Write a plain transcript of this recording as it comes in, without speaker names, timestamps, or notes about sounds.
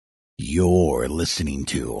You're listening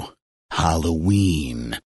to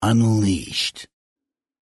Halloween Unleashed.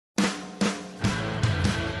 For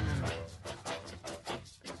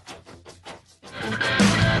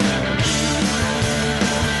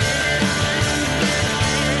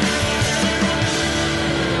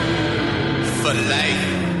life.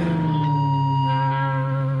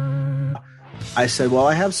 I said, well,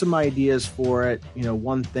 I have some ideas for it. You know,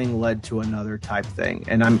 one thing led to another type thing.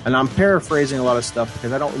 And I'm paraphrasing a lot of stuff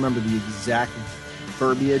because I don't remember the exact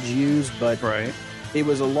verbiage used, but right. It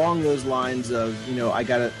was along those lines of, you know, I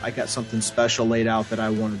got something special laid out that I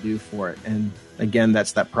want to do for it. And again,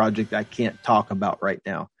 that's that project I can't talk about right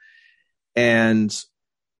now. And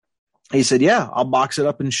he said, yeah, I'll box it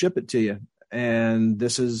up and ship it to you. And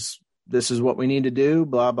this is what we need to do,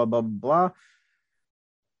 blah, blah, blah, blah.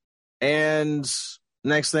 And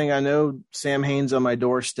next thing I know, Sam Hain's on my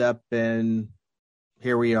doorstep, and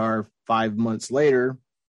here we are 5 months later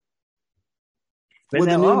with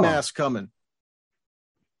a new mask coming,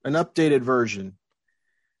 an updated version.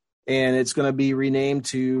 And it's going to be renamed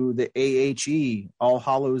to the AHE, All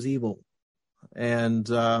Hallows Evil. And,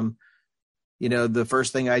 you know, the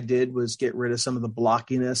first thing I did was get rid of some of the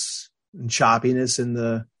blockiness and choppiness in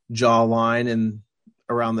the jawline and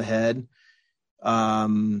around the head.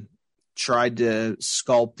 Tried to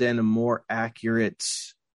sculpt in a more accurate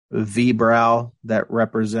V-brow that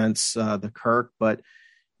represents the Kirk, but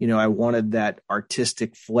you know, I wanted that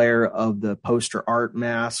artistic flair of the poster art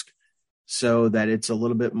mask so that it's a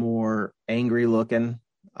little bit more angry looking,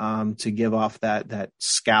 to give off that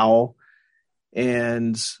scowl,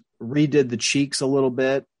 and redid the cheeks a little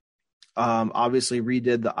bit. Obviously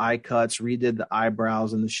redid the eye cuts, redid the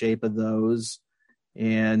eyebrows and the shape of those,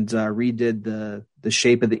 and redid the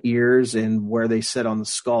shape of the ears and where they sit on the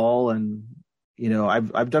skull. And you know,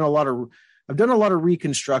 I've done a lot of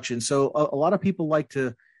reconstruction. So a lot of people like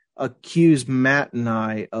to accuse Matt and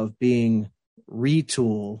I of being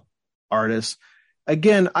retool artists.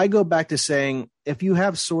 Again, I go back to saying, if you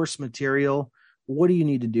have source material, what do you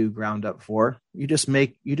need to do ground up for? You just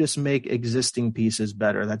make existing pieces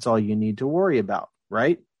better. That's all you need to worry about,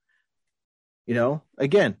 right? You know,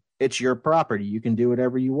 again, it's your property. You can do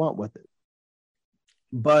whatever you want with it.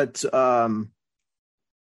 But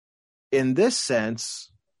in this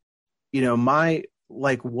sense, you know,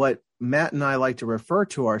 what Matt and I like to refer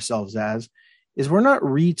to ourselves as is we're not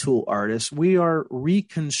retool artists. We are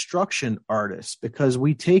reconstruction artists, because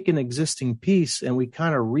we take an existing piece and we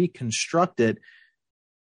kind of reconstruct it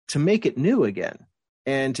to make it new again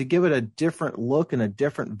and to give it a different look and a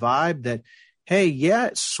different vibe that, hey, yeah,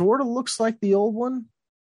 it sort of looks like the old one,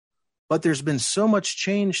 but there's been so much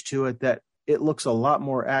change to it that it looks a lot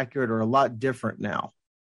more accurate or a lot different now.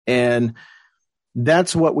 And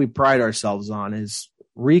that's what we pride ourselves on, is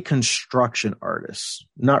reconstruction artists,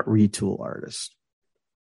 not retool artists.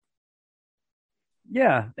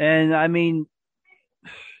 Yeah. And I mean,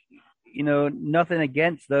 you know, nothing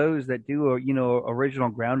against those that do, you know, original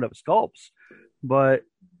ground up sculpts, but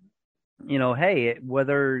you know, hey,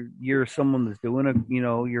 whether you're someone that's doing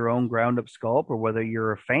your own ground up sculpt, or whether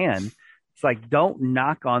you're a fan, it's like, don't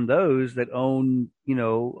knock on those that own,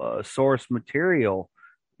 source material,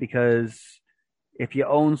 because if you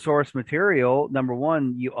own source material, number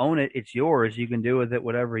one, you own it, it's yours, you can do with it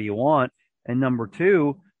whatever you want. And number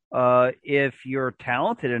two, if you're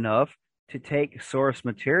talented enough to take source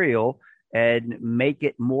material and make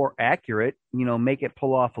it more accurate, make it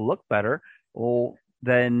pull off a look better, well,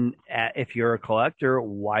 then if you're a collector,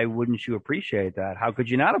 why wouldn't you appreciate that? How could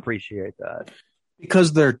you not appreciate that?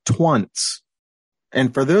 Because they're twunts.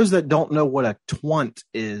 And for those that don't know what a twunt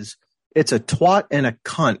is, it's a twat and a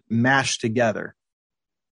cunt mashed together.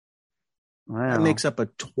 Wow. That makes up a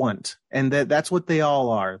twunt. And that's what they all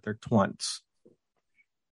are. They're twunts.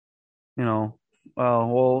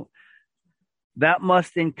 Well, that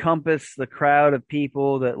must encompass the crowd of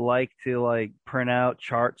people that like to print out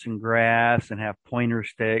charts and graphs and have pointer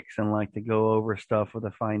sticks and like to go over stuff with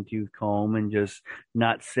a fine tooth comb and just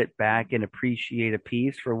not sit back and appreciate a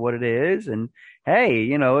piece for what it is. And hey,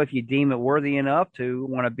 if you deem it worthy enough to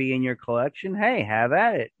want to be in your collection, hey, have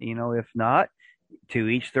at it. If not, to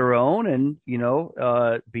each their own. And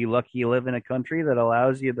be lucky you live in a country that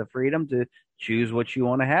allows you the freedom to choose what you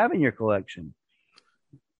want to have in your collection.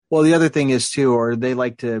 Well, the other thing is too, or they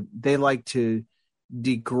like to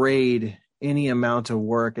degrade any amount of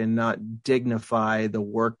work and not dignify the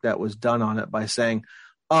work that was done on it by saying,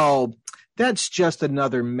 oh, that's just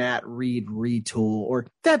another Matt Reed retool, or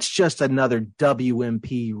that's just another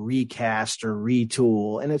WMP recast or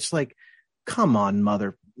retool. And it's like, come on,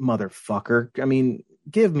 motherfucker. I mean,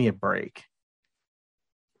 give me a break.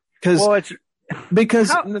 Well,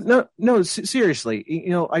 Because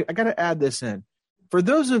seriously, I got to add this in. For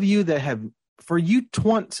those of you for you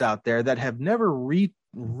twunts out there that have never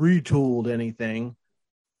retooled anything,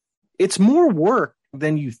 it's more work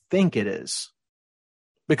than you think it is.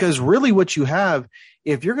 Because really what you have,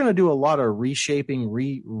 if you're going to do a lot of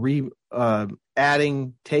reshaping,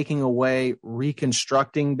 adding, taking away,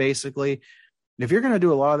 reconstructing, basically, if you're going to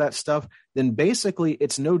do a lot of that stuff, then basically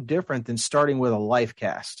it's no different than starting with a life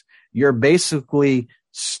cast. You're basically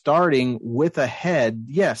starting with a head.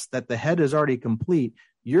 Yes, that the head is already complete.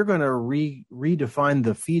 You're going to redefine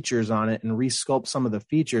the features on it and resculpt some of the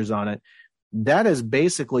features on it. That is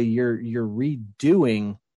basically you're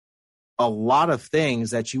redoing a lot of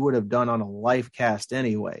things that you would have done on a life cast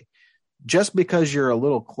anyway. Just because you're a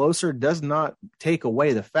little closer does not take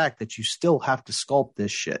away the fact that you still have to sculpt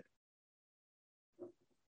this shit.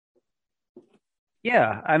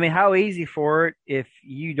 Yeah, I mean, how easy for it if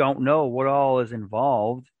you don't know what all is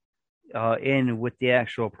involved in with the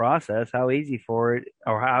actual process? How easy for it,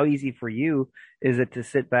 or how easy for you is it to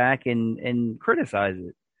sit back and criticize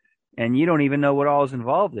it, and you don't even know what all is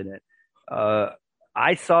involved in it?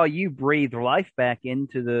 I saw you breathe life back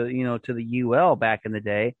into to the UL back in the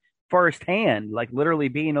day firsthand, like literally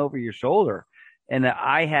being over your shoulder, and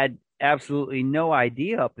I had absolutely no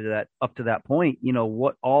idea up to that point,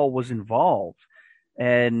 what all was involved.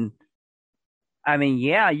 And I mean,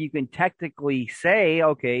 yeah, you can technically say,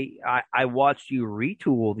 okay, I watched you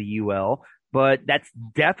retool the UL, but that's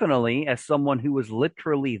definitely, as someone who was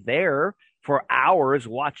literally there for hours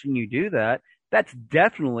watching you do that, that's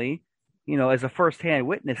definitely, as a firsthand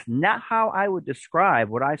witness, not how I would describe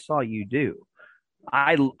what I saw you do.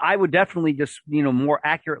 I would definitely just, more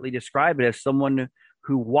accurately describe it as someone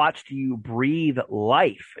who watched you breathe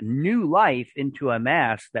new life into a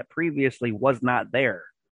mask that previously was not there.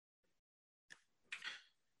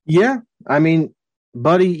 Yeah. I mean,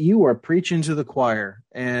 buddy, you are preaching to the choir.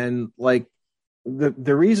 And like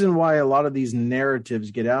the reason why a lot of these narratives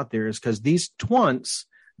get out there is because these twunts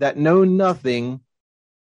that know nothing,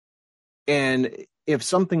 and if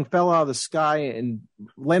something fell out of the sky and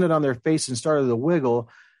landed on their face and started to wiggle,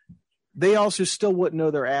 they also still wouldn't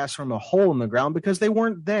know their ass from a hole in the ground because they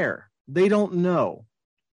weren't there. They don't know.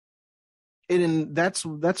 And that's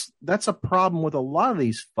a problem with a lot of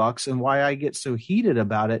these fucks, and why I get so heated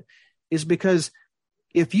about it is because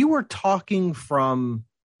if you were talking from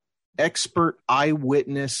expert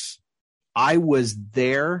eyewitness, I was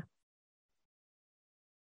there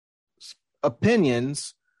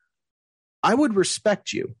opinions, I would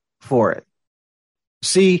respect you for it.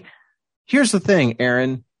 See, here's the thing,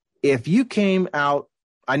 Aaron. If you came out,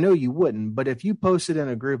 I know you wouldn't, but if you posted in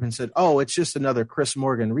a group and said, oh, it's just another Chris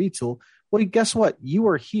Morgan retool, well, guess what? You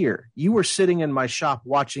were here. You were sitting in my shop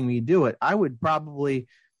watching me do it. I would probably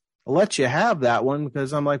let you have that one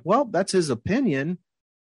because I'm like, well, that's his opinion.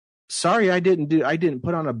 Sorry, I didn't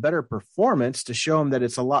put on a better performance to show him that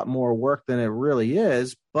it's a lot more work than it really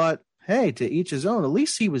is. But hey, to each his own. At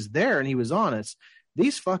least he was there and he was honest.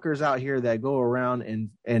 These fuckers out here that go around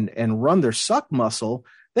and run their suck muscle,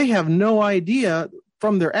 they have no idea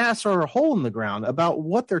from their ass or a hole in the ground about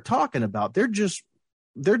what they're talking about. They're just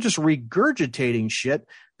regurgitating shit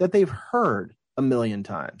that they've heard a million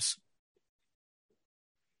times.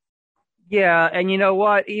 Yeah, and you know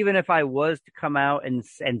what? Even if I was to come out and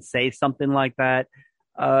say something like that,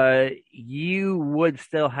 you would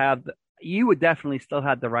definitely still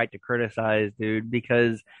have the right to criticize, dude,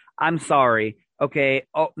 because I'm sorry. Okay,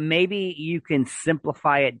 maybe you can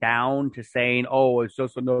simplify it down to saying, oh, it's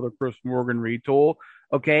just another Chris Morgan retool.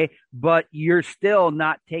 Okay, but you're still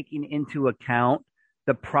not taking into account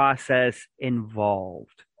the process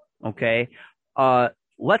involved. Okay,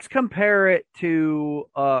 let's compare it to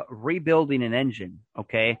rebuilding an engine.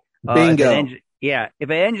 Okay, bingo. If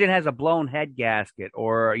an engine has a blown head gasket,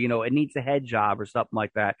 or it needs a head job or something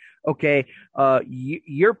like that, okay,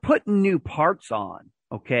 you're putting new parts on,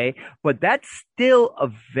 okay, but that's still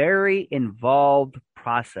a very involved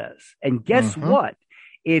process. And guess what?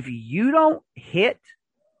 If you don't hit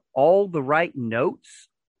all the right notes,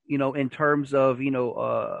 in terms of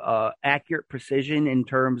accurate precision, in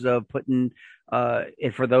terms of putting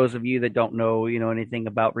and for those of you that don't know anything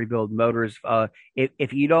about rebuild motors,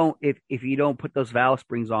 if you don't put those valve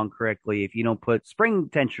springs on correctly, if you don't put spring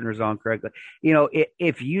tensioners on correctly,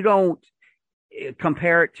 if you don't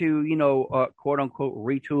compare it to quote unquote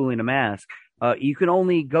retooling a mask, you can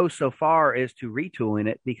only go so far as to retooling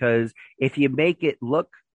it, because if you make it look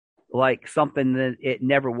like something that it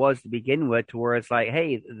never was to begin with, to where it's like,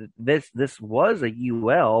 hey, this was a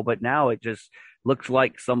UL, but now it just looks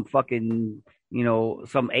like some fucking,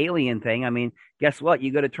 some alien thing. I mean, guess what?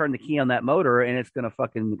 You got to turn the key on that motor and it's going to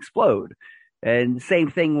fucking explode. And same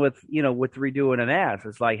thing with, with redoing an ass.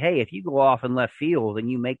 It's like, hey, if you go off in left field and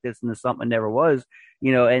you make this into something it never was,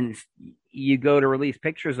 and you go to release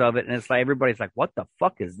pictures of it and it's like, everybody's like, what the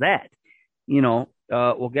fuck is that?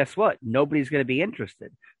 Well, guess what? Nobody's going to be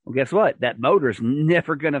interested. Well, guess what? That motor's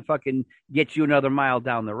never going to fucking get you another mile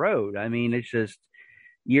down the road. I mean, it's just,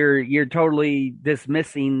 you're totally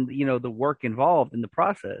dismissing, the work involved in the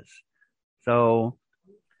process. So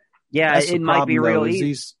yeah, That's it might be real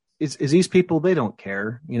easy. Is these people, they don't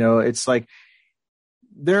care. It's like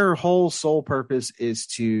their whole sole purpose is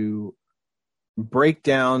to break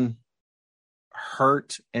down,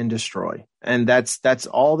 hurt, and destroy. And that's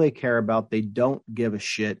all they care about. They don't give a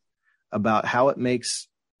shit about how it makes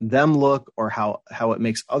them look, or how it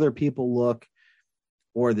makes other people look,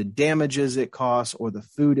 or the damages it costs, or the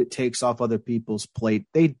food it takes off other people's plate.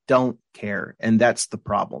 They don't care. And that's the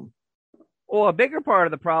problem. Well, a bigger part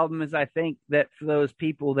of the problem is, I think, that for those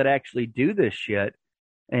people that actually do this shit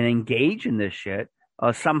and engage in this shit,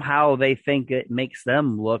 somehow they think it makes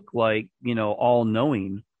them look like, all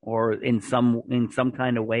knowing, or in some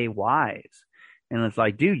kind of way wise. And it's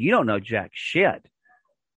like, dude, you don't know jack shit.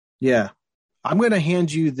 Yeah. I'm going to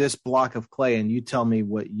hand you this block of clay and you tell me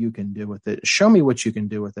what you can do with it. Show me what you can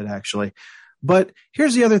do with it, actually. But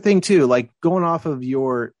here's the other thing too, like going off of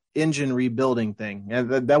your engine rebuilding thing. And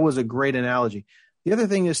that was a great analogy. The other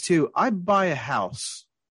thing is too, I buy a house.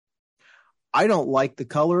 I don't like the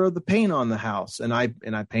color of the paint on the house, and I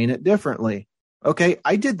paint it differently. Okay,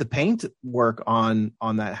 I did the paint work on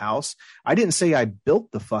that house. I didn't say I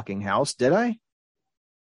built the fucking house, did I?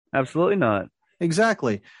 Absolutely not.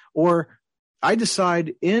 Exactly. Or I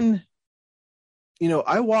decide I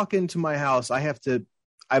walk into my house, I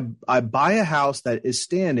buy a house that is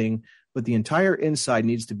standing, but the entire inside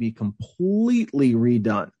needs to be completely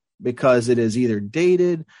redone because it is either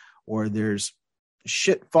dated or there's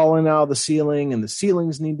shit falling out of the ceiling and the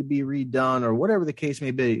ceilings need to be redone, or whatever the case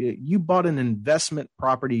may be. You bought an investment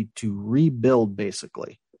property to rebuild,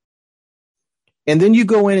 basically. And then you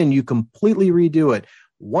go in and you completely redo it.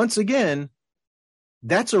 Once again,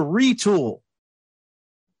 that's a retool.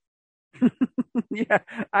 Yeah,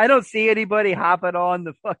 I don't see anybody hopping on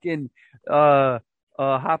the fucking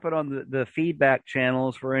hopping on the feedback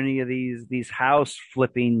channels for any of these house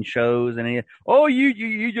flipping shows, and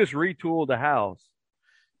you just retooled the house.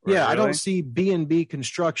 Yeah, really? I don't see B&B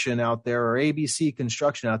Construction out there or ABC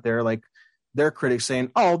Construction out there like their critics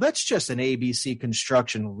saying, "Oh, that's just an ABC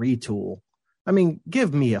Construction retool." I mean,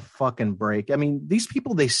 give me a fucking break. I mean, these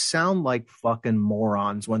people, they sound like fucking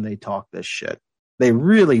morons when they talk this shit. They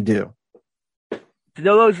really do. To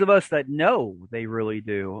those of us that know, they really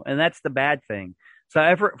do, and that's the bad thing.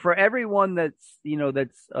 So for everyone that's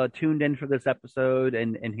tuned in for this episode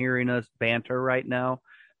and hearing us banter right now,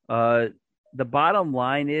 the bottom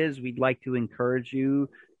line is we'd like to encourage you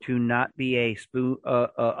to not be a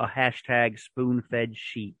hashtag spoon-fed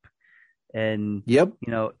sheep, and yep,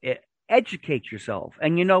 educate yourself.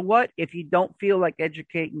 And you know what? If you don't feel like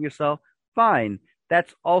educating yourself, fine.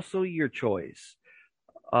 That's also your choice.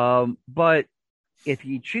 But if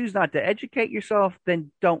you choose not to educate yourself,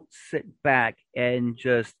 then don't sit back and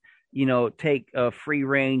just, take a free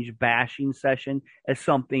range bashing session as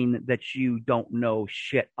something that you don't know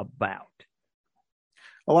shit about.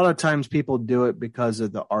 A lot of times people do it because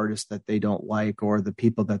of the artist that they don't like or the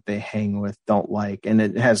people that they hang with don't like, and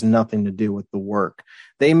it has nothing to do with the work.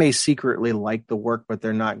 They may secretly like the work, but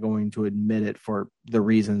they're not going to admit it for the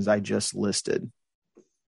reasons I just listed.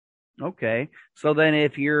 Okay. So then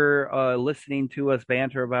if you're listening to us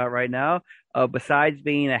banter about right now, besides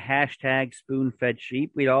being a hashtag spoon-fed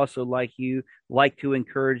sheep, we'd also like to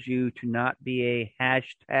encourage you to not be a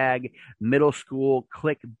hashtag middle school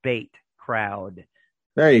clickbait crowd.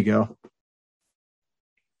 There you go.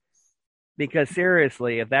 Because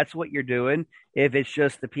seriously, if that's what you're doing, if it's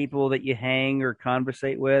just the people that you hang or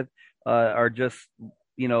conversate with are just,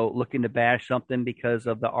 looking to bash something because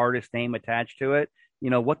of the artist name attached to it,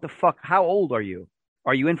 what the fuck? How old are you?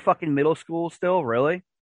 Are you in fucking middle school still? Really?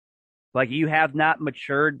 Like you have not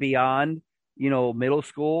matured beyond, middle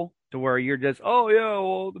school to where you're just, oh yeah,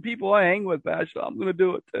 well, the people I hang with bash, I'm going to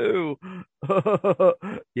do it too.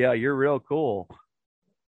 Yeah, you're real cool.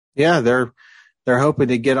 Yeah, they're hoping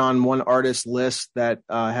to get on one artist list that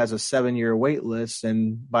has a 7-year wait list,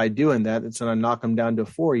 and by doing that, it's going to knock them down to a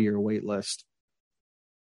 4-year wait list.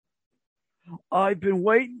 I've been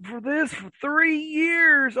waiting for this for 3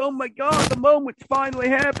 years. Oh my God, the moment's finally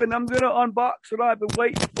happened. I'm going to unbox what I've been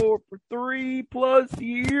waiting for 3+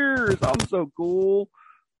 years. I'm so cool.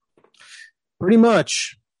 Pretty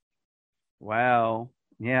much. Wow.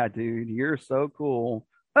 Yeah, dude, you're so cool.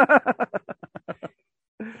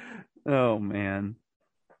 Oh, man.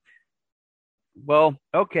 Well,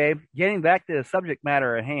 okay. Getting back to the subject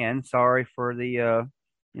matter at hand. Sorry for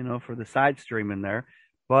for the side streaming there.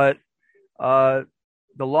 But uh,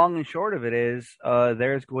 the long and short of it is,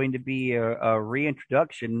 there's going to be a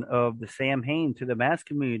reintroduction of the Sam Hain to the mass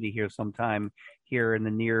community here sometime here in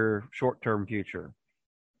the near short term future.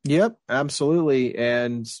 Yep, absolutely.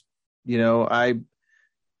 And I'm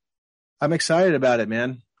excited about it,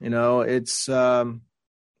 man. It's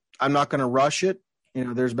I'm not going to rush it.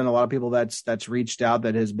 There's been a lot of people that's reached out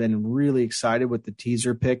that has been really excited with the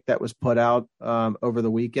teaser pic that was put out over the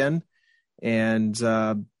weekend. And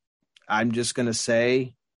I'm just going to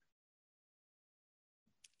say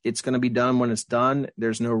it's going to be done when it's done.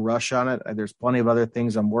 There's no rush on it. There's plenty of other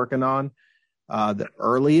things I'm working on. The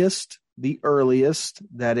earliest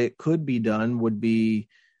that it could be done would be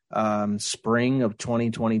spring of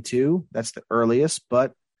 2022. That's the earliest,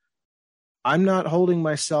 but I'm not holding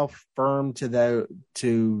myself firm to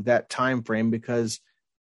that time frame because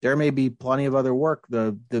there may be plenty of other work.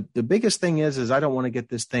 The biggest thing is I don't want to get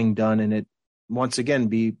this thing done and it once again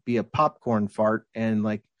be a popcorn fart and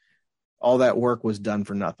like all that work was done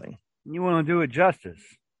for nothing. You want to do it justice.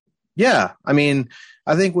 Yeah, I mean,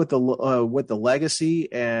 I think with the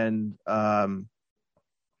legacy and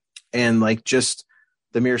like just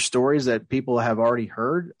the mere stories that people have already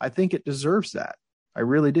heard, I think it deserves that. I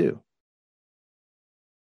really do.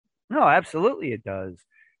 No, absolutely it does.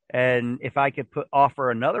 And if I could offer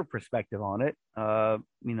another perspective on it,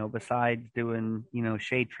 besides doing,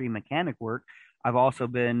 shade tree mechanic work, I've also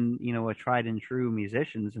been, a tried and true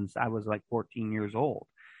musician since I was like 14 years old.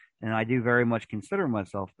 And I do very much consider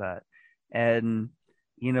myself that. And,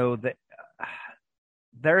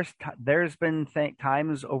 there's been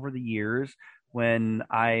times over the years when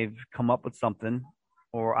I've come up with something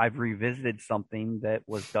or I've revisited something that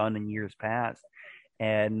was done in years past.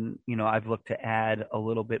 And, I've looked to add a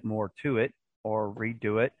little bit more to it or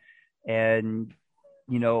redo it. And,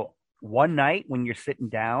 one night when you're sitting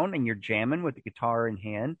down and you're jamming with the guitar in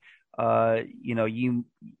hand,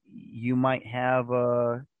 you might have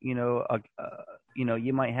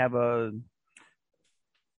you might have a,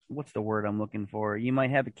 what's the word I'm looking for? You might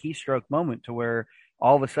have a keystroke moment to where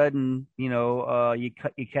all of a sudden, you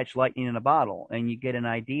catch lightning in a bottle and you get an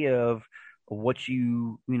idea of what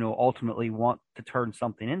ultimately want to turn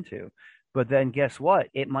something into. But then guess what?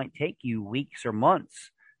 It might take you weeks or months,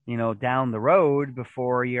 down the road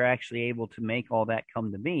before you're actually able to make all that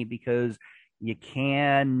come to be because you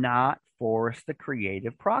cannot force the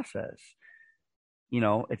creative process.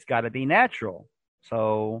 It's got to be natural.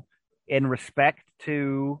 So in respect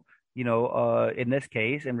to, in this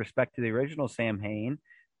case, in respect to the original Sam Hain,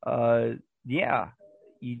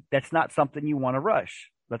 that's not something you want to rush.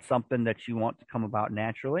 That's something that you want to come about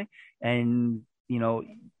naturally. And,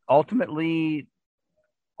 ultimately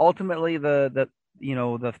the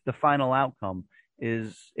final outcome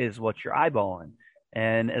is what you're eyeballing.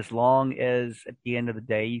 And as long as at the end of the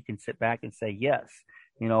day, you can sit back and say, yes,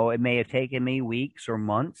 it may have taken me weeks or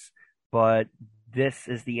months, but this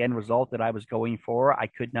is the end result that I was going for. I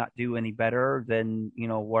could not do any better than,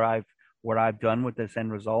 what I've done with this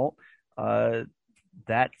end result.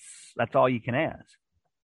 That's all you can ask.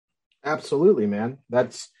 Absolutely, man.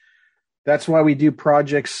 That's why we do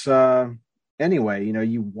projects anyway.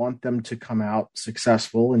 You want them to come out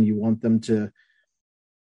successful and you want them to,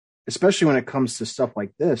 especially when it comes to stuff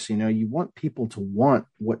like this, you want people to want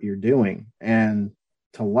what you're doing and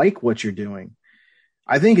to like what you're doing.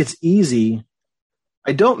 I think it's easy.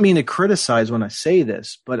 I don't mean to criticize when I say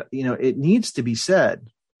this, but it needs to be said.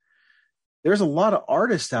 There's a lot of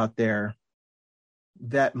artists out there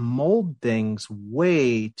that mold things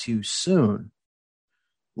way too soon.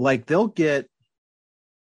 Like they'll get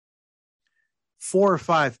 4 or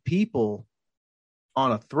 5 people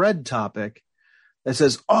on a thread topic that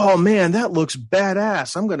says, oh man, that looks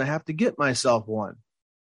badass. I'm going to have to get myself one.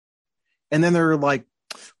 And then they're like,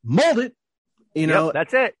 mold it. Yep,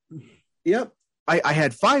 that's it. Yep. I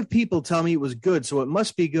had 5 people tell me it was good, so it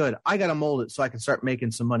must be good. I got to mold it so I can start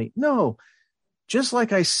making some money. No, just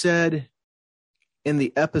like I said in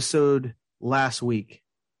the episode last week,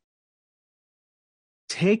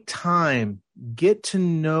 take time, get to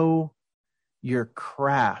know your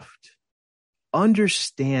craft,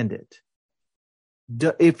 understand it,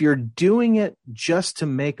 if you're doing it just to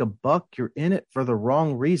make a buck, you're in it for the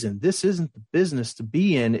wrong reason. This isn't the business to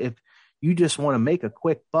be in if you just want to make a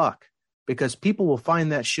quick buck, because people will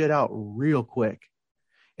find that shit out real quick.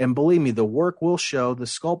 And believe me, the work will show, the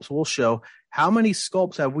sculpts will show. How many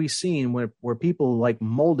sculpts have we seen where people like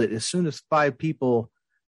mold it as soon as 5 people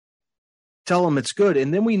tell them it's good,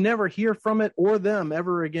 and then we never hear from it or them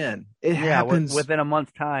ever again? It happens within a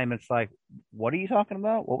month's time. It's like, what are you talking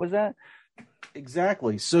about? What was that?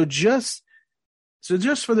 Exactly. So just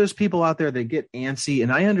for those people out there that get antsy,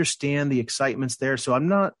 and I understand the excitement's there, so I'm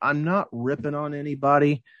not ripping on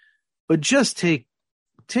anybody, but just take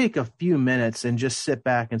a few minutes and just sit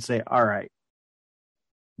back and say, all right,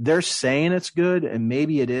 they're saying it's good, and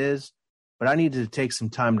maybe it is, but I need to take some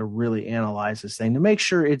time to really analyze this thing to make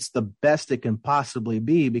sure it's the best it can possibly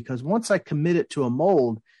be, because once I commit it to a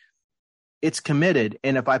mold, it's committed.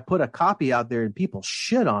 And if I put a copy out there and people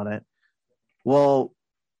shit on it, well,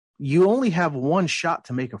 you only have one shot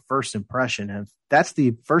to make a first impression. And if that's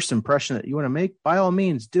the first impression that you want to make, by all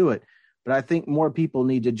means, do it. But I think more people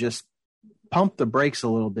need to just pump the brakes a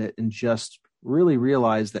little bit and just really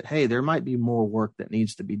realize that, hey, there might be more work that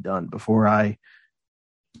needs to be done before I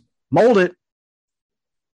mold it.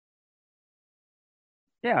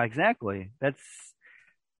 Yeah, exactly.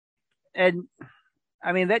 And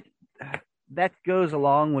I mean, that goes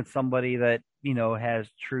along with somebody that, has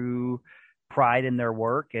true pride in their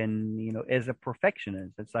work and, is a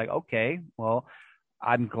perfectionist. It's like, okay, well,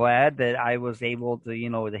 I'm glad that I was able to,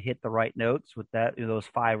 to hit the right notes with those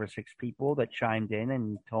 5 or 6 people that chimed in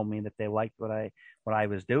and told me that they liked what I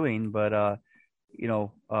was doing. But,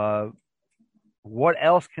 what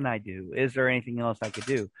else can I do? Is there anything else I could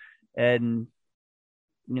do? And,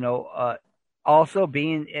 also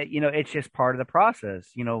being, it's just part of the process,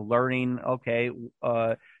 learning, okay,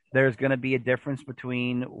 there's going to be a difference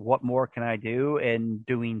between what more can I do and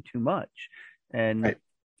doing too much. And right.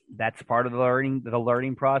 That's part of the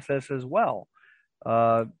learning process as well.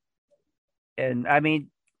 And I mean,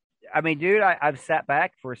 dude, I've sat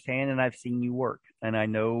back firsthand and I've seen you work, and I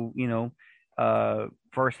know,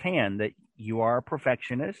 firsthand that you are a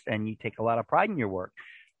perfectionist and you take a lot of pride in your work.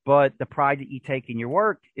 But the pride that you take in your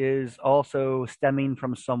work is also stemming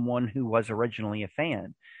from someone who was originally a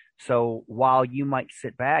fan. So while you might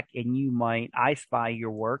sit back and you might I spy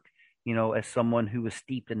your work, as someone who is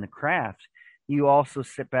steeped in the craft, you also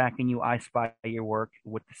sit back and you I spy your work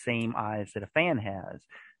with the same eyes that a fan has.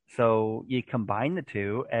 So you combine the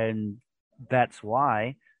two, and that's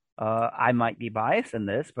why I might be biased in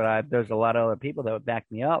this, but there's a lot of other people that would back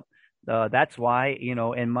me up. That's why,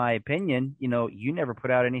 in my opinion, you never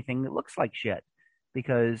put out anything that looks like shit,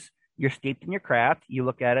 because you're steeped in your craft. You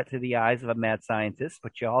look at it through the eyes of a mad scientist,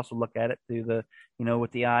 but you also look at it through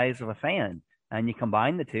with the eyes of a fan, and you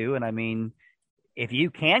combine the two. And I mean, if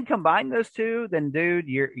you can combine those two, then dude,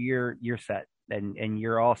 you're set, and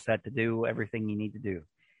you're all set to do everything you need to do.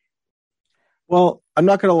 Well, I'm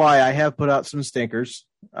not going to lie. I have put out some stinkers,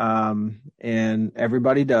 and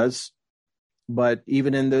everybody does. But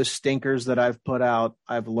even in those stinkers that I've put out,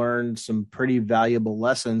 I've learned some pretty valuable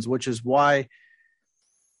lessons, which is why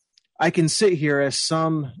I can sit here, as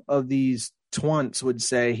some of these twunts would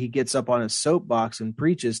say, he gets up on his soapbox and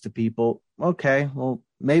preaches to people. Okay, well,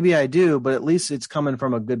 maybe I do, but at least it's coming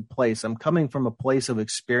from a good place. I'm coming from a place of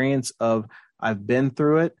experience of I've been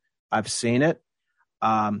through it. I've seen it.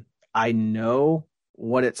 I know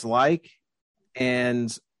what it's like. And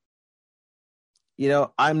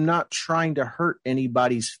I'm not trying to hurt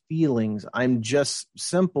anybody's feelings. I'm just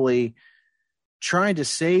simply trying to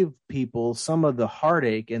save people some of the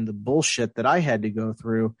heartache and the bullshit that I had to go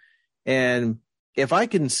through. And if I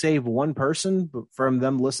can save one person from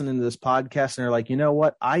them listening to this podcast and they're like, you know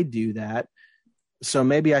what, I do that, so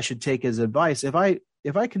maybe I should take his advice. If I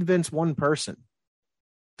convince one person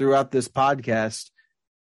throughout this podcast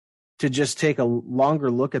to just take a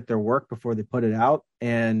longer look at their work before they put it out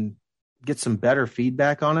and get some better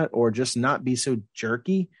feedback on it, or just not be so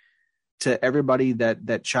jerky to everybody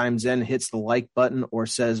that chimes in, hits the like button, or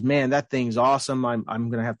says, man, that thing's awesome, I'm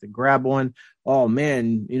going to have to grab one. Oh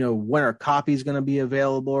man, when are copies going to be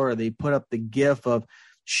available? Or they put up the GIF of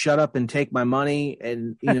shut up and take my money.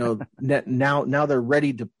 And, now they're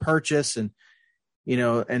ready to purchase, and,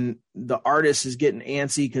 and the artist is getting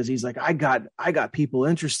antsy because he's like, I got people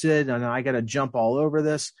interested and I got to jump all over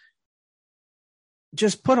this.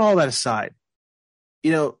 Just put all that aside.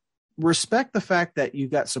 Respect the fact that you've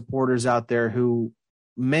got supporters out there who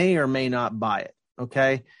may or may not buy it.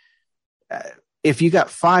 Okay. If you got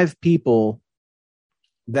 5 people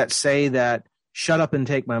that say that shut up and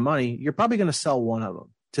take my money, you're probably going to sell one of them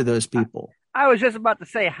to those people. I was just about to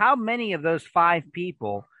say, how many of those 5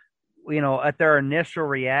 people, at their initial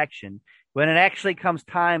reaction, when it actually comes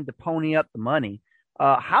time to pony up the money,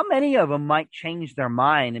 how many of them might change their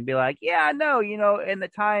mind and be like, yeah, no, in the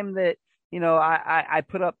time that, I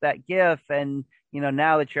put up that gift and,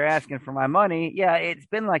 now that you're asking for my money, yeah, it's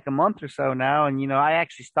been like a month or so now. And, I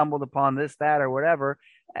actually stumbled upon this, that, or whatever.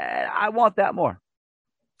 I want that more.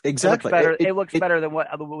 Exactly. It looks better than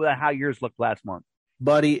how yours looked last month.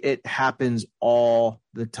 Buddy, it happens all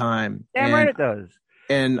the time. Damn right it does.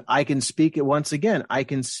 And I can speak it once again. I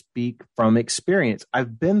can speak from experience.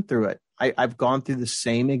 I've been through it. I've gone through the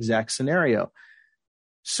same exact scenario.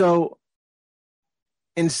 So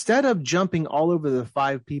instead of jumping all over the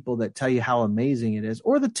 5 people that tell you how amazing it is,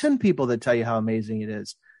 or the 10 people that tell you how amazing it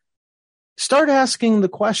is, start asking the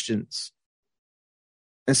questions.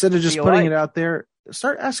 Instead of just putting it out there,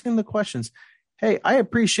 start asking the questions. Hey, I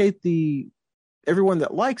appreciate everyone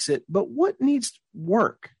that likes it, but what needs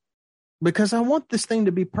work? Because I want this thing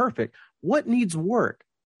to be perfect. What needs work?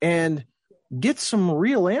 And get some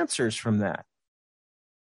real answers from that.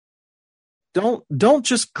 Don't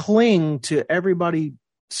just cling to everybody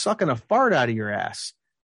sucking a fart out of your ass.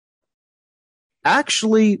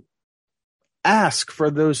 Actually ask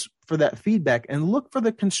for that feedback and look for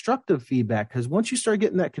the constructive feedback, because once you start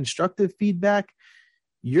getting that constructive feedback,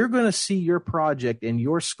 you're going to see your project and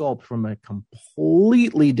your sculpt from a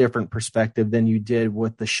completely different perspective than you did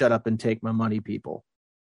with the shut up and take my money people.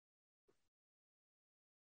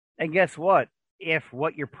 And guess what? If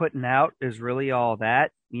what you're putting out is really all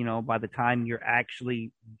that, by the time you're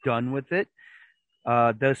actually done with it,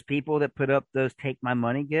 those people that put up those take my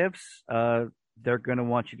money gifts, they're going to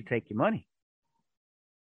want you to take your money.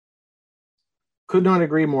 Could not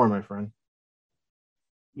agree more, my friend.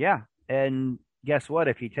 Yeah. And guess what?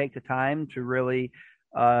 If you take the time to really,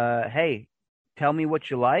 hey, tell me what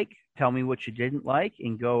you like, tell me what you didn't like,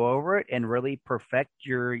 and go over it and really perfect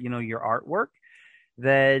your artwork,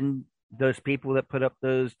 then those people that put up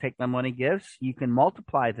those take my money gifts, you can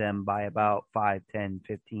multiply them by about 5, 10,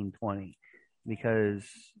 15, 20, because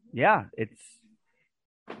they're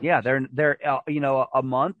a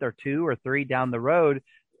month or 2 or 3 down the road.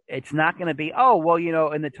 It's not going to be, oh, well,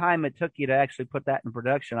 in the time it took you to actually put that in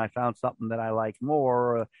production, I found something that I like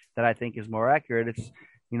more, or that I think is more accurate. It's,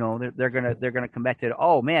 they're going to come back to it.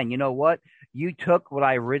 Oh man, you know what? You took what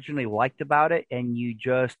I originally liked about it and you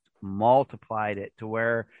just multiplied it to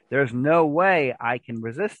where there's no way I can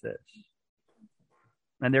resist this.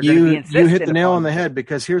 And they're going to be insistent. You hit the nail on the head,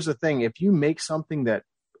 because here's the thing. If you make something that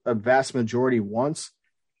a vast majority wants,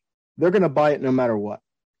 they're going to buy it no matter what.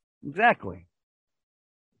 Exactly.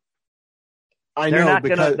 They're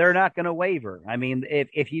not going to waver. I mean,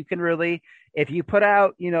 if you can really, if you put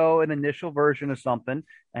out, an initial version of something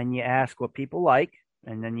and you ask what people like,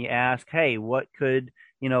 and then you ask, hey, what could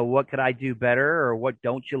I do better, or what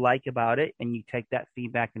don't you like about it? And you take that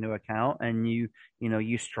feedback into account and you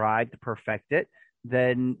strive to perfect it,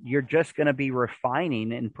 then you're just going to be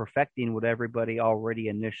refining and perfecting what everybody already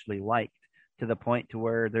initially liked, to the point to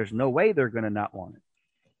where there's no way they're going to not want it.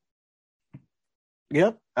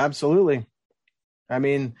 Yep, absolutely. I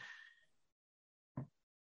mean,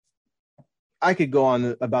 I could go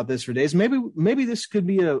on about this for days. Maybe this could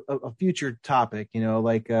be a future topic,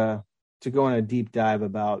 to go on a deep dive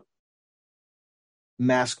about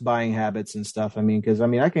mask buying habits and stuff. I mean, because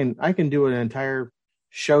I can do an entire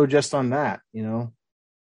show just on that. Not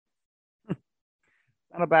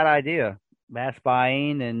a bad idea. Mask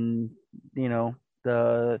buying and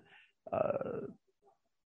the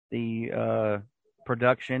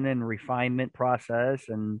production and refinement process,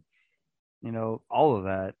 and all of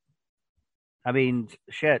that. I mean,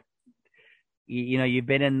 shit. You've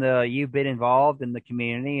been involved in the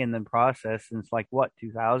community and the process since like what,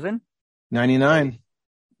 2000? 99.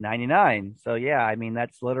 So yeah, I mean,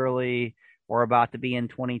 that's literally, we're about to be in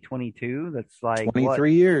 2022. That's like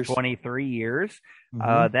 23 years. 23 years.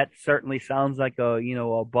 Mm-hmm. That certainly sounds like a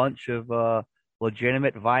bunch of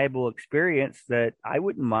legitimate, viable experience that I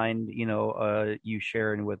wouldn't mind, you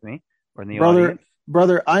sharing with me or in the audience.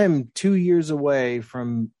 Brother, I am 2 years away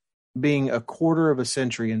from being a quarter of a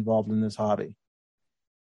century involved in this hobby.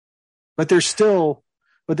 But there's still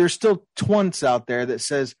twunts out there that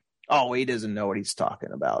says, oh, he doesn't know what he's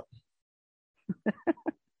talking about.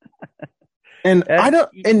 And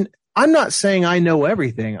I'm not saying I know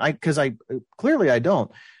everything, because I clearly I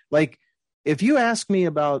don't. Like, if you ask me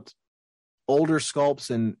about older sculpts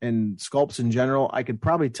and sculpts in general, I could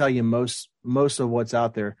probably tell you most of what's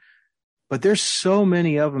out there. But there's so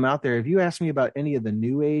many of them out there. If you ask me about any of the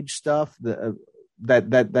new age stuff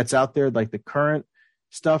that's out there, like the current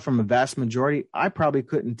stuff from a vast majority, I probably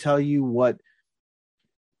couldn't tell you what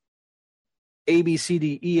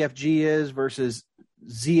ABCDEFG is versus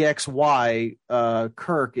ZXY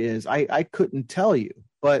Kirk is. I couldn't tell you,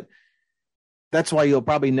 but that's why you'll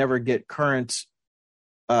probably never get current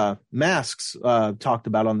masks talked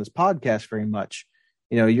about on this podcast very much.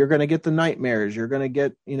 You're going to get the nightmares. You're going to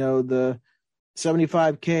get, the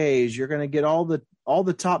 75Ks. You're going to get all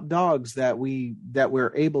the top dogs that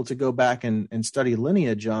we're able to go back and study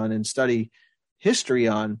lineage on and study history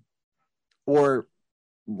on, or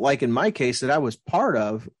like in my case that I was part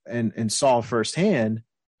of and saw firsthand.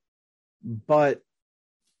 But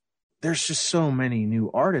there's just so many new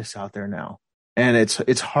artists out there now, and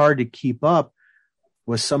it's hard to keep up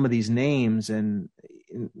with some of these names, and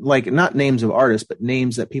like not names of artists, but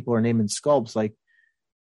names that people are naming sculpts. Like,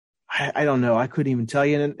 I don't know. I couldn't even tell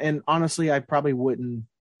you. And honestly, I probably wouldn't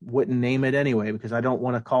name it anyway, because I don't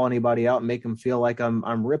want to call anybody out and make them feel like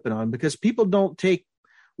I'm ripping on, because people don't take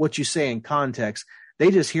what you say in context. They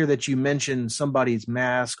just hear that you mention somebody's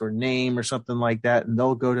mask or name or something like that, and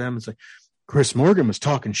they'll go to him and say, Chris Morgan was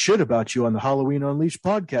talking shit about you on the Halloween Unleashed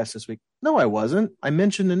podcast this week. No, I wasn't. I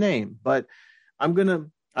mentioned the name, but I'm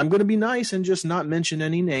gonna be nice and just not mention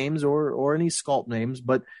any names or any sculpt names.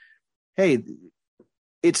 But hey,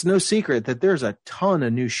 it's no secret that there's a ton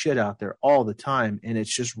of new shit out there all the time, and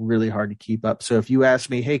it's just really hard to keep up. So if you ask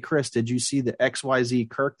me, hey Chris, did you see the XYZ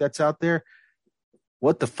Kirk that's out there?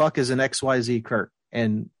 What the fuck is an XYZ Kirk,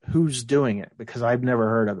 and who's doing it? Because I've never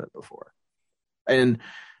heard of it before. And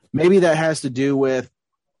maybe that has to do with,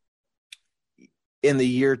 in the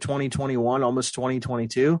year 2021, almost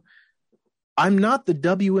 2022, I'm not the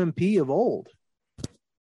WMP of old.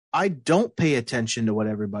 I don't pay attention to what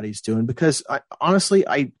everybody's doing, because honestly,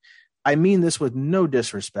 I mean this with no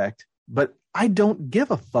disrespect, but I don't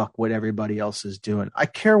give a fuck what everybody else is doing. I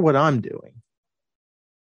care what I'm doing.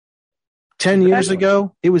 10 years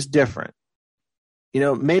ago, it was different.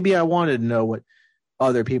 Maybe I wanted to know what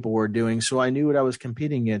other people were doing, so I knew what I was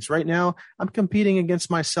competing against. Right now, I'm competing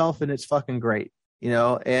against myself, and it's fucking great,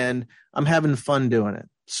 and I'm having fun doing it.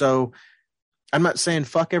 So I'm not saying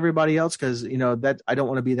fuck everybody else, because, that I don't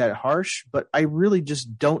want to be that harsh, but I really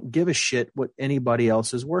just don't give a shit what anybody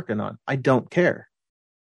else is working on. I don't care.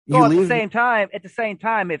 Well, at the same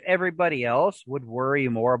time, if everybody else would worry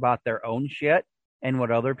more about their own shit and what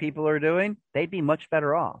other people are doing, they'd be much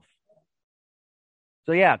better off.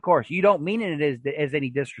 So yeah, of course, you don't mean it as any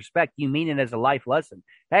disrespect. You mean it as a life lesson.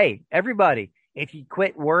 Hey, everybody, if you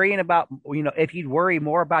quit worrying about, if you'd worry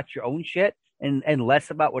more about your own shit and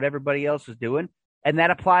less about what everybody else is doing, and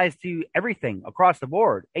that applies to everything across the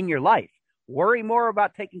board in your life. Worry more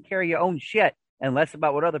about taking care of your own shit and less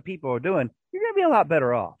about what other people are doing. You're going to be a lot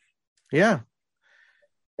better off. Yeah.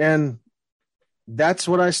 And that's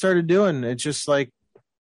what I started doing. It's just like,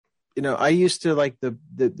 I used to like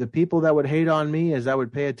the people that would hate on me, as I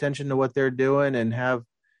would pay attention to what they're doing and have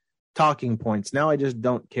talking points. Now I just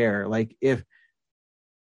don't care. Like, if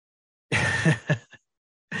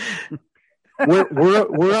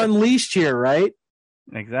we're unleashed here, right?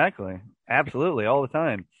 Exactly. Absolutely. All the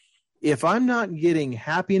time. If I'm not getting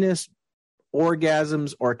happiness,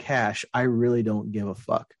 orgasms, or cash, I really don't give a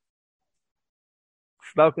fuck.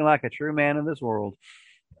 Spoken like a true man in this world.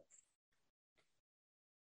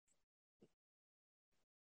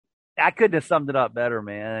 I couldn't have summed it up better,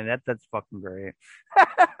 man. That's fucking great.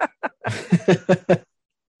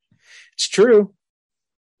 It's true.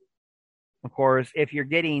 Of course, if you're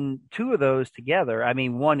getting two of those together, I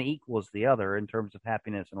mean, one equals the other in terms of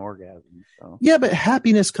happiness and orgasm. So. Yeah, but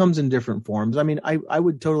happiness comes in different forms. I mean, I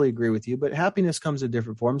would totally agree with you, but happiness comes in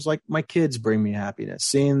different forms. Like, my kids bring me happiness.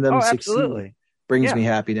 Seeing them succeed brings me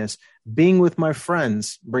happiness. Being with my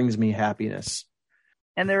friends brings me happiness.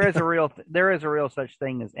 And there is a real such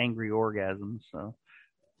thing as angry orgasms. So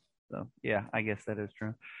yeah, I guess that is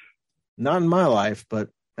true. Not in my life, but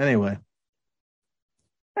anyway.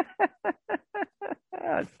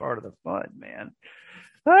 That's part of the fun, man.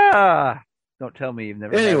 Don't tell me you've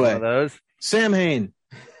never had one of those. Sam Hain.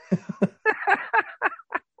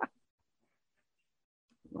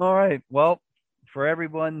 All right. Well, for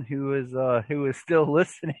everyone who is still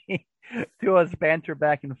listening to us banter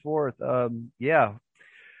back and forth,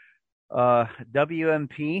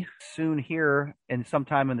 WMP soon here, and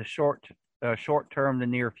sometime in the short term, the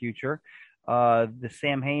near future. The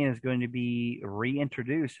Sam Hain is going to be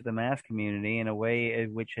reintroduced to the mask community in a way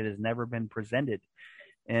in which it has never been presented.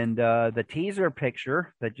 And the teaser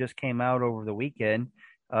picture that just came out over the weekend,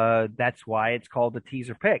 that's why it's called the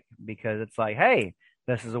teaser pic, because it's like, hey,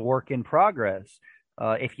 this is a work in progress.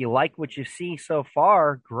 If you like what you see so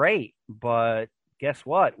far, great. But guess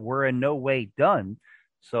what? We're in no way done.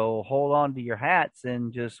 So hold on to your hats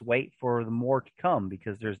and just wait for the more to come,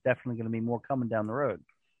 because there's definitely going to be more coming down the road.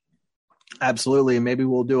 Absolutely. Maybe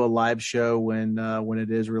we'll do a live show when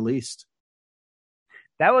it is released.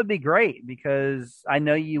 That would be great, because I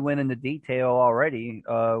know you went into detail already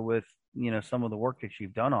with some of the work that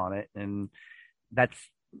you've done on it, and that's,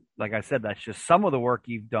 like I said, that's just some of the work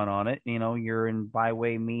you've done on it. You're in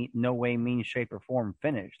no way, mean, shape, or form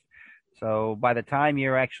finished. So by the time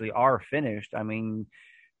you actually are finished, I mean,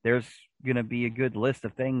 there's going to be a good list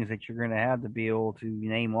of things that you're going to have to be able to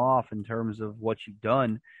name off in terms of what you've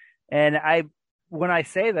done. And when I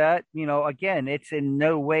say that, again, it's in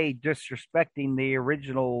no way disrespecting the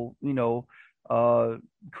original,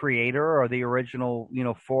 creator or the original,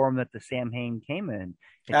 form that the Samhain came in.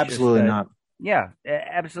 It's Absolutely not. Yeah,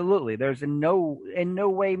 absolutely. There's in no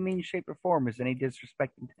way, mean, shape, or form is any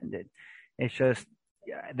disrespect intended. It's just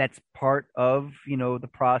that's part of the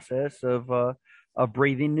process of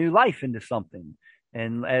breathing new life into something,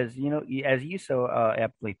 and as you so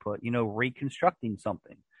aptly put, reconstructing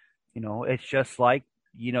something. It's just like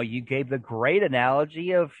you gave the great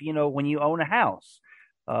analogy of when you own a house.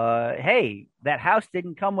 Hey, that house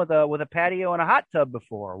didn't come with a patio and a hot tub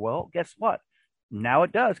before. Well, guess what? Now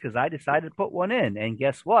it does, because I decided to put one in. And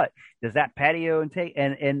guess what? Does that patio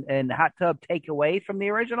and hot tub take away from the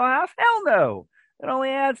original house? Hell no. It only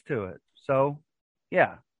adds to it. So,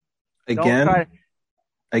 yeah.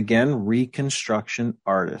 Again, reconstruction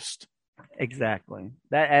artist. Exactly.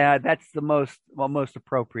 That's the most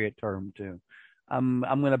appropriate term too. I'm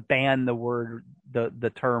going to ban the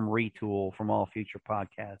term retool from all future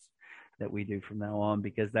podcasts that we do from now on,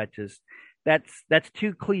 because that's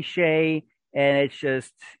too cliche. And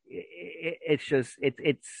it's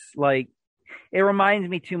like, it reminds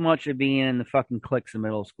me too much of being in the fucking cliques in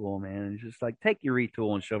middle school, man. It's just like, take your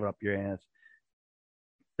retool and shove it up your ass.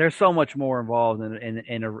 There's so much more involved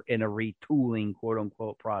in a retooling, quote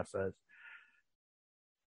unquote, process.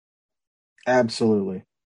 Absolutely.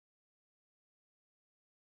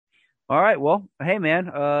 All right. Well, hey,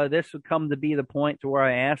 man, this would come to be the point to where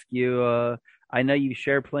I ask you, I know you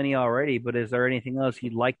shared plenty already, but is there anything else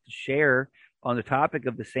you'd like to share on the topic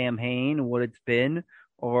of the Samhain, what it's been,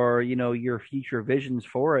 or, your future visions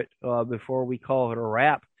for it, before we call it a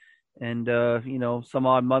wrap? And, some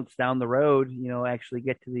odd months down the road, actually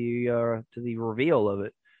get to the reveal of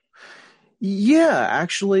it. Yeah,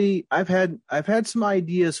 actually, I've had some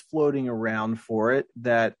ideas floating around for it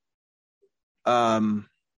that,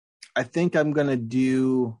 I think I'm going to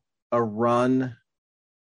do a run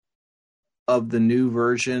of the new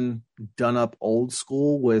version done up old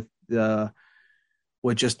school with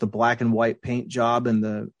just the black and white paint job and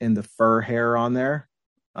the fur hair on there.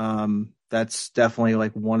 That's definitely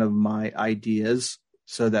like one of my ideas,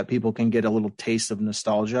 so that people can get a little taste of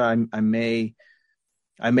nostalgia. I may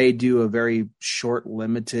do a very short,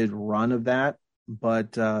 limited run of that,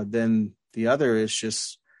 but then the other is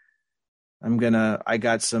just, I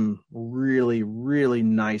got some really, really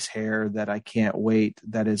nice hair that I can't wait,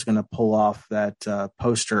 that is going to pull off that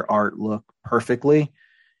poster art look perfectly.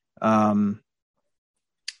 And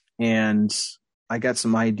I got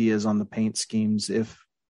some ideas on the paint schemes.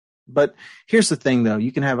 But here's the thing, though.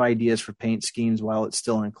 You can have ideas for paint schemes while it's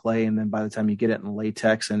still in clay, and then by the time you get it in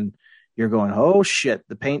latex and you're going, oh, shit,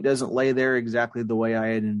 the paint doesn't lay there exactly the way I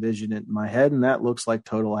had envisioned it in my head, and that looks like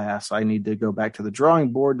total ass. I need to go back to the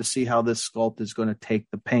drawing board to see how this sculpt is going to take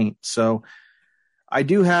the paint. So I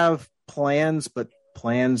do have plans, but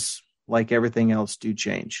plans, like everything else, do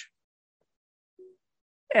change.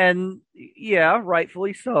 And yeah,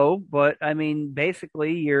 rightfully so. But I mean,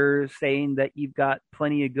 basically, you're saying that you've got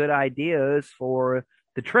plenty of good ideas for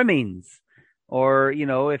the trimmings, or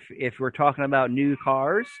if we're talking about new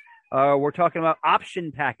cars, we're talking about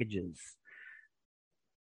option packages.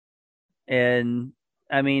 And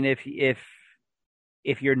I mean, if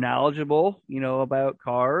you're knowledgeable, about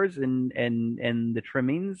cars and the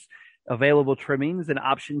trimmings, available trimmings and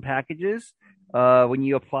option packages, when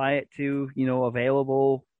you apply it to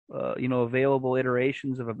available available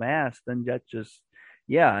iterations of a mask, then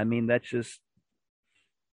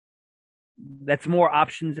that's more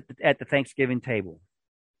options at the Thanksgiving table.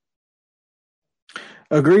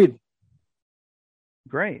 Agreed.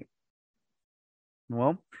 Great.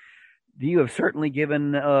 Well, you have certainly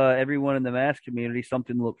given everyone in the mask community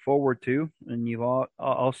something to look forward to, and you've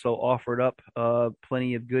also offered up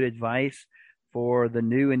plenty of good advice for the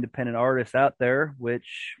new independent artists out there,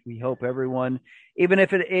 which we hope everyone, even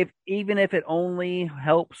if it only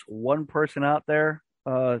helps one person out there,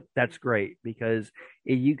 that's great, because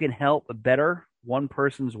if you can help better one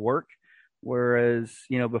person's work, whereas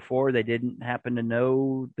before they didn't happen to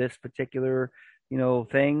know this particular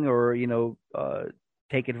thing, or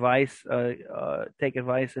take advice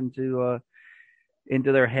into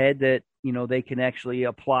their head that they can actually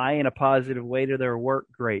apply in a positive way to their work,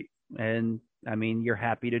 great. And I mean, you're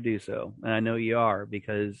happy to do so, and I know you are,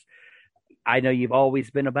 because I know you've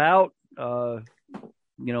always been about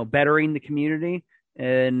bettering the community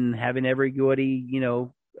and having everybody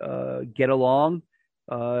get along,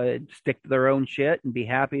 stick to their own shit, and be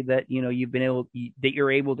happy that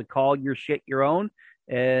you're able to call your shit your own,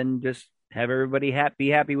 and just have everybody be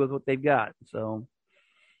happy with what they've got. So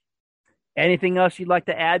anything else you'd like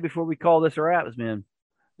to add before we call this a wrap, man?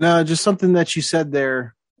 No, just something that you said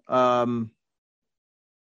there.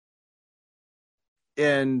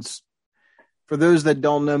 And for those that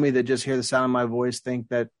don't know me, that just hear the sound of my voice, think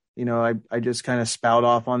that, I just kind of spout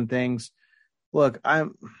off on things. Look,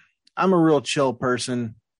 I'm a real chill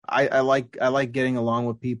person. I like getting along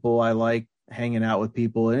with people. I like hanging out with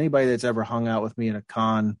people. Anybody that's ever hung out with me at a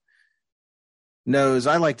con knows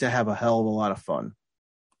I like to have a hell of a lot of fun.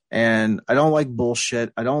 And I don't like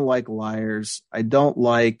bullshit. I don't like liars. I don't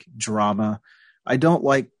like drama. I don't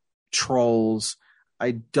like trolls.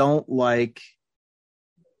 I don't like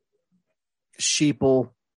sheeple.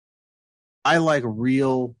 I like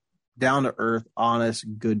real, down-to-earth, honest,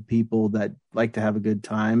 good people that like to have a good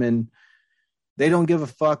time. And they don't give a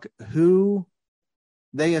fuck who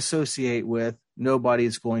they associate with.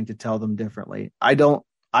 Nobody's going to tell them differently.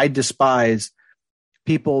 I despise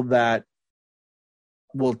people that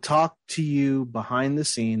will talk to you behind the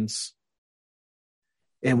scenes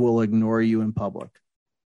and will ignore you in public.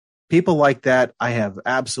 People like that, I have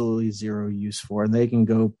absolutely zero use for, and they can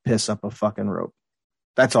go piss up a fucking rope.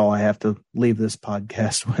 That's all I have to leave this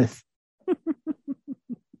podcast with.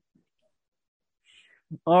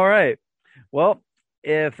 All right. Well,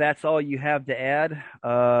 if that's all you have to add,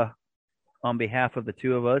 on behalf of the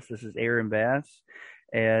two of us, this is Aaron Bass.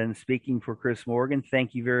 And speaking for Chris Morgan,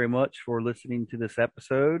 thank you very much for listening to this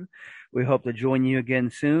episode. We hope to join you again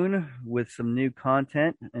soon with some new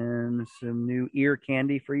content and some new ear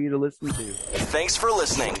candy for you to listen to. Thanks for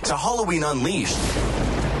listening to Halloween Unleashed.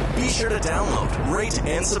 Be sure to download, rate,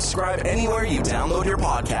 and subscribe anywhere you download your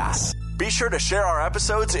podcasts. Be sure to share our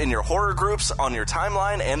episodes in your horror groups, on your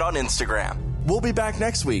timeline, and on Instagram. We'll be back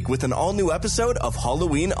next week with an all-new episode of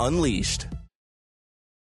Halloween Unleashed.